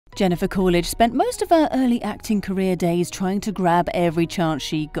Jennifer Coolidge spent most of her early acting career days trying to grab every chance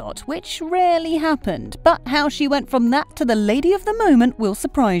she got, which rarely happened, but how she went from that to the lady of the moment will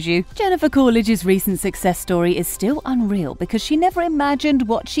surprise you. Jennifer Coolidge's recent success story is still unreal because she never imagined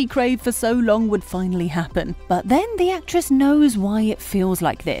what she craved for so long would finally happen. But then the actress knows why it feels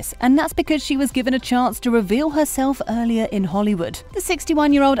like this, and that's because she was given a chance to reveal herself earlier in Hollywood. The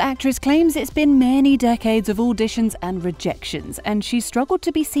 61-year-old actress claims it's been many decades of auditions and rejections, and she struggled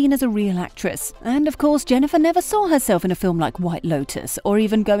to be seen as a real actress. And of course, Jennifer never saw herself in a film like White Lotus, or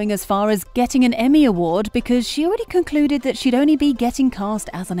even going as far as getting an Emmy Award because she already concluded that she'd only be getting cast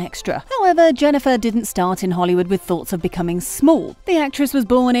as an extra. However, Jennifer didn't start in Hollywood with thoughts of becoming small. The actress was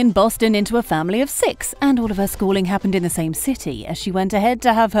born in Boston into a family of 6, and all of her schooling happened in the same city as she went ahead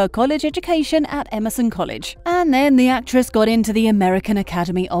to have her college education at Emerson College. And then the actress got into the American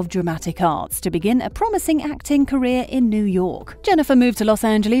Academy of Dramatic Arts to begin a promising acting career in New York. Jennifer moved to Los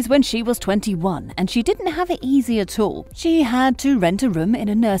Angeles when she was 21, and she didn't have it easy at all. She had to rent a room in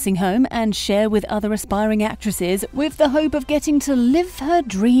a nursing home and share with other aspiring actresses with the hope of getting to live her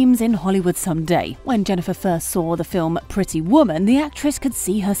dreams in Hollywood someday. When Jennifer first saw the film Pretty Woman, the actress could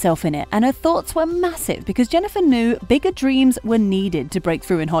see herself in it, and her thoughts were massive because Jennifer knew bigger dreams were needed to break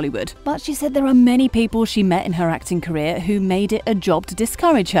through in Hollywood. But she said there are many people she met in her acting career who made it a job to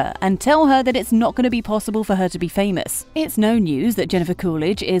discourage her and tell her that it's not going to be possible for her to be famous. It's no news that Jennifer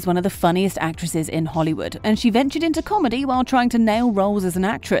Coolidge is one of the funniest actresses in Hollywood, and she ventured into comedy while trying to nail roles as an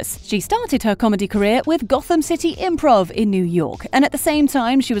actress. She started her comedy career with Gotham City Improv in New York, and at the same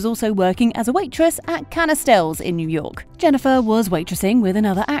time she was also working as a waitress at Canistell's in New York. Jennifer was waitressing with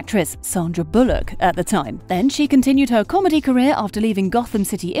another actress, Sandra Bullock, at the time. Then she continued her comedy career after leaving Gotham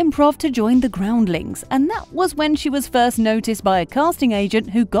City Improv to join the Groundlings, and that was when she was first noticed by a casting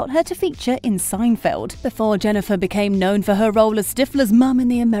agent who got her to feature in Seinfeld. Before Jennifer became known for her role as Stifler's mum in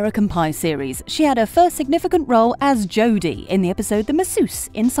the American Pie series, she had her first significant role as Jody in the episode The Masseuse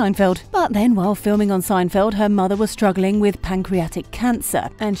in Seinfeld. But then while filming on Seinfeld, her mother was struggling with pancreatic cancer,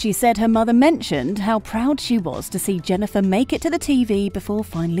 and she said her mother mentioned how proud she was to see Jennifer make it to the TV before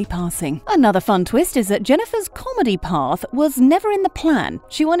finally passing. Another fun twist is that Jennifer's comedy path was never in the plan.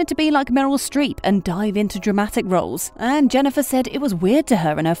 She wanted to be like Meryl Streep and dive into dramatic roles, and Jennifer said it was weird to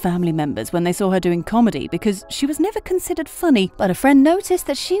her and her family members when they saw her doing comedy because she was never considered funny, but a friend noticed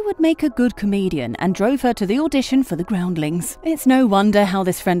that she would make a good comedian and drove her to the audition for the Groundlings. It's no wonder how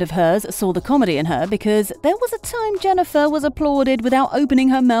this friend of hers saw the comedy in her, because there was a time Jennifer was applauded without opening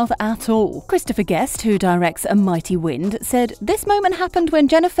her mouth at all. Christopher Guest, who directs A Mighty Wind, said this moment happened when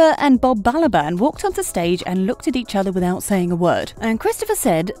Jennifer and Bob Balaban walked onto stage and looked at each other without saying a word. And Christopher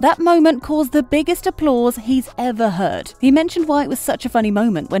said that moment caused the biggest applause he's ever heard. He mentioned why it was such a funny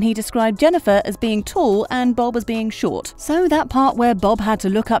moment when he described Jennifer as being tall and Bob as being short. So that part where Bob had to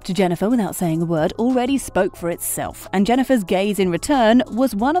look up to Jennifer without saying a word already spoke for itself, and Jennifer's gaze in return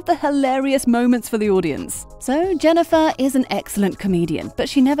was one of the hilarious moments for the audience. So Jennifer is an excellent comedian, but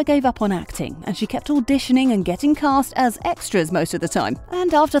she never gave up on acting, and she kept auditioning and getting cast as extras most of the time.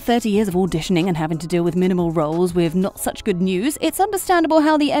 And after 30 years of auditioning and having to deal with minimal roles with not such good news, it's understandable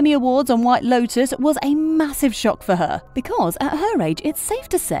how the Emmy Awards on White Lotus was a massive shock for her, because at her age it's safe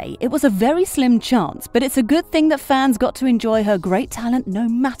to say it was a very slim chance, but it's a good thing that fans got to enjoy her great talent no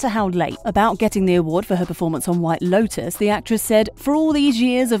matter how late. About getting the award for her performance on White Lotus, the actress said, "For all these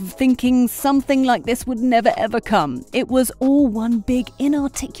years of thinking something like this would never ever come, it was all one big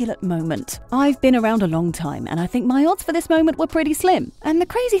inarticulate moment. I've been around a long time, and I think my odds for this moment were pretty slim." And the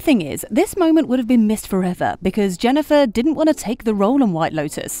crazy thing is, this moment would have been missed forever because Jennifer didn't want to take the role on White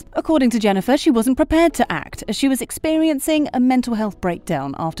Lotus. According to Jennifer, she wasn't prepared to act as she was experiencing a mental health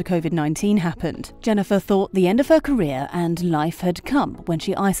breakdown after COVID-19 happened. Jennifer thought the end of her career and life had come when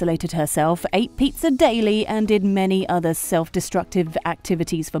she isolated herself, ate pizza daily, and did many other self-destructive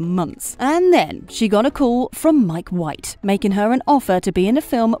activities for months. And then she got a call from Mike White, making her an offer to be in a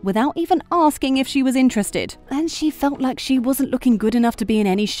film without even asking if she was interested. And she felt like she wasn't looking good enough to be in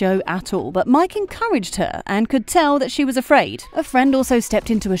any show at all, but Mike encouraged her and could tell that she was afraid. A friend also stepped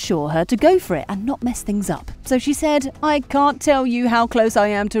in to assure her to go for it and not mess things up. So she said, "I can't tell you how close I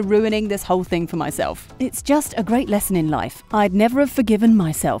am to ruining this whole thing for myself. It's just a great lesson in life. I'd never have forgiven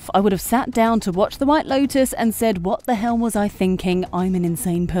myself. I would have sat down to watch The White Lotus and said, what the hell was I thinking? I'm an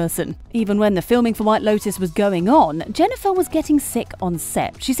insane person." Even when the filming for White Lotus was going on, Jennifer was getting sick on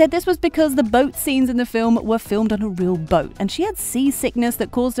set. She said this was because the boat scenes in the film were filmed on a real boat, and she had seasickness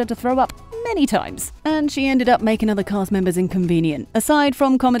that caused her to throw up many times. And she ended up making other cast members inconvenient. Aside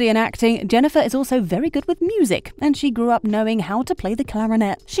from comedy and acting, Jennifer is also very good with music, and she grew up knowing how to play the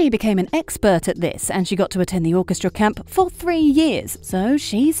clarinet. She became an expert at this, and she got to attend the orchestra camp for 3 years. So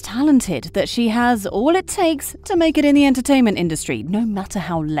she's talented that she has all it takes to make it in the entertainment industry, no matter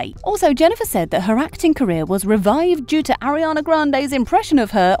how late. Also, Jennifer said that her acting career was revived due to Ariana Grande's impression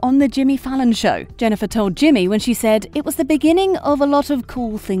of her on the Jimmy Fallon show. Jennifer told Jimmy when she said, "It was the beginning of a lot of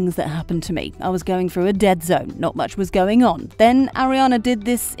cool things that happened to me. I was going through a dead zone, not much was going on. Then Ariana did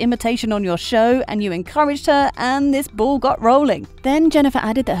this imitation on your show and you encouraged her and this ball got rolling." Then Jennifer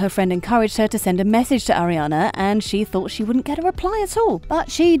added that her friend encouraged her to send a message to Ariana and she thought she wouldn't get a reply at all.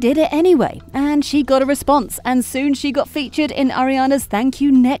 But she did it anyway, and she got a response, and soon she got featured in Ariana's Thank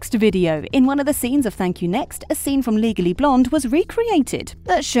You Next video. In one of the scenes of Thank You Next, a scene from Legally Blonde was recreated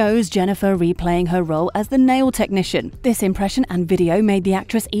that shows Jennifer replaying her role as the nail technician. This impression and video made the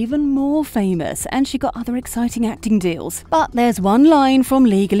actress even more famous, and she got other exciting acting deals. But there's one line from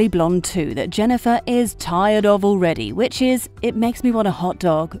Legally Blonde 2 that Jennifer is tired of already, which is, "It makes me want a hot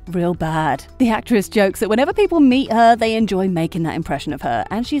dog real bad." The actress jokes that whenever people meet her, they enjoy making that impression of her,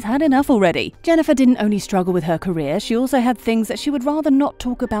 and she's had enough already. Jennifer didn't only struggle with her career, she also had things that she would rather not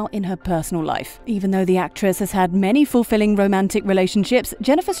talk about in her personal life. Even though the actress has had many fulfilling romantic relationships,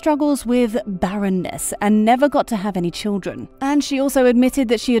 Jennifer struggles with barrenness and never got to have any children. And she also admitted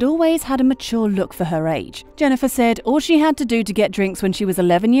that she had always had a mature look for her age. Jennifer said all she had to do to get drinks when she was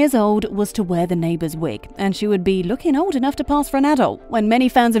 11 years old was to wear the neighbor's wig, and she would be looking old enough to pass for an adult. When many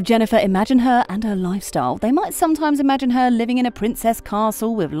fans of Jennifer imagine her and her lifestyle, they might sometimes imagine her living in a princess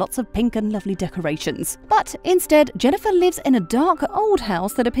castle with lots of pink and lovely decorations. But instead, Jennifer lives in a dark old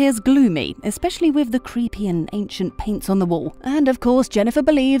house that appears gloomy, especially with the creepy and ancient paints on the wall. And of course, Jennifer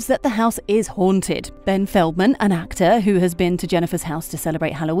believes that the house is haunted. Ben Feldman, an actor who has been to Jennifer's house to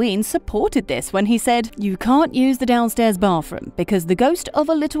celebrate Halloween, supported this when he said, "You can't use the downstairs bathroom because the ghost of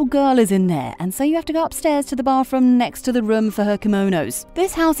a little girl is in there, and so you have to go upstairs to the bathroom next to the room for her kimonos."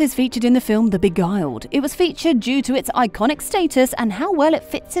 This house is featured in the film The Beguiled. It was featured due to its iconic status and how well it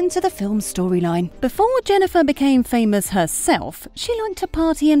fits into the film's storyline. Before Jennifer became famous herself, she liked to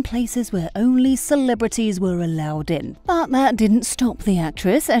party in places where only celebrities were allowed in. But that didn't stop the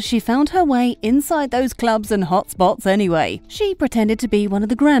actress, as she found her way inside those clubs and hot spots anyway. She pretended to be one of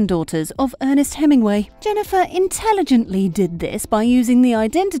the granddaughters of Ernest Hemingway. Jennifer intelligently did this by using the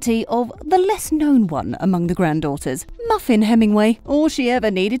identity of the less known one among the granddaughters, Muffin Hemingway. All she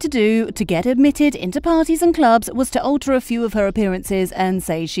ever needed to do to get admitted into parties and clubs was to alter a few of her appearances and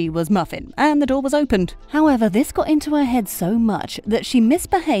say she was Muffin, and the door was opened. However, this got into her head so much that she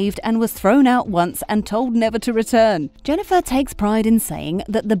misbehaved and was thrown out once and told never to return. Jennifer takes pride in saying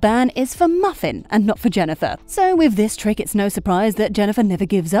that the ban is for Muffin and not for Jennifer. So with this trick, it's no surprise that Jennifer never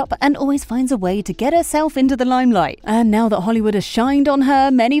gives up and always finds a way to get herself into the limelight. And now that Hollywood has shined on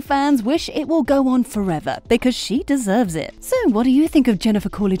her, many fans wish it will go on forever because she deserves it. So what do you think of Jennifer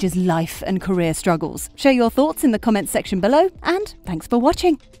Coolidge's life and career struggles? Share your thoughts in the comments section below, and thanks for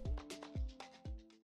watching.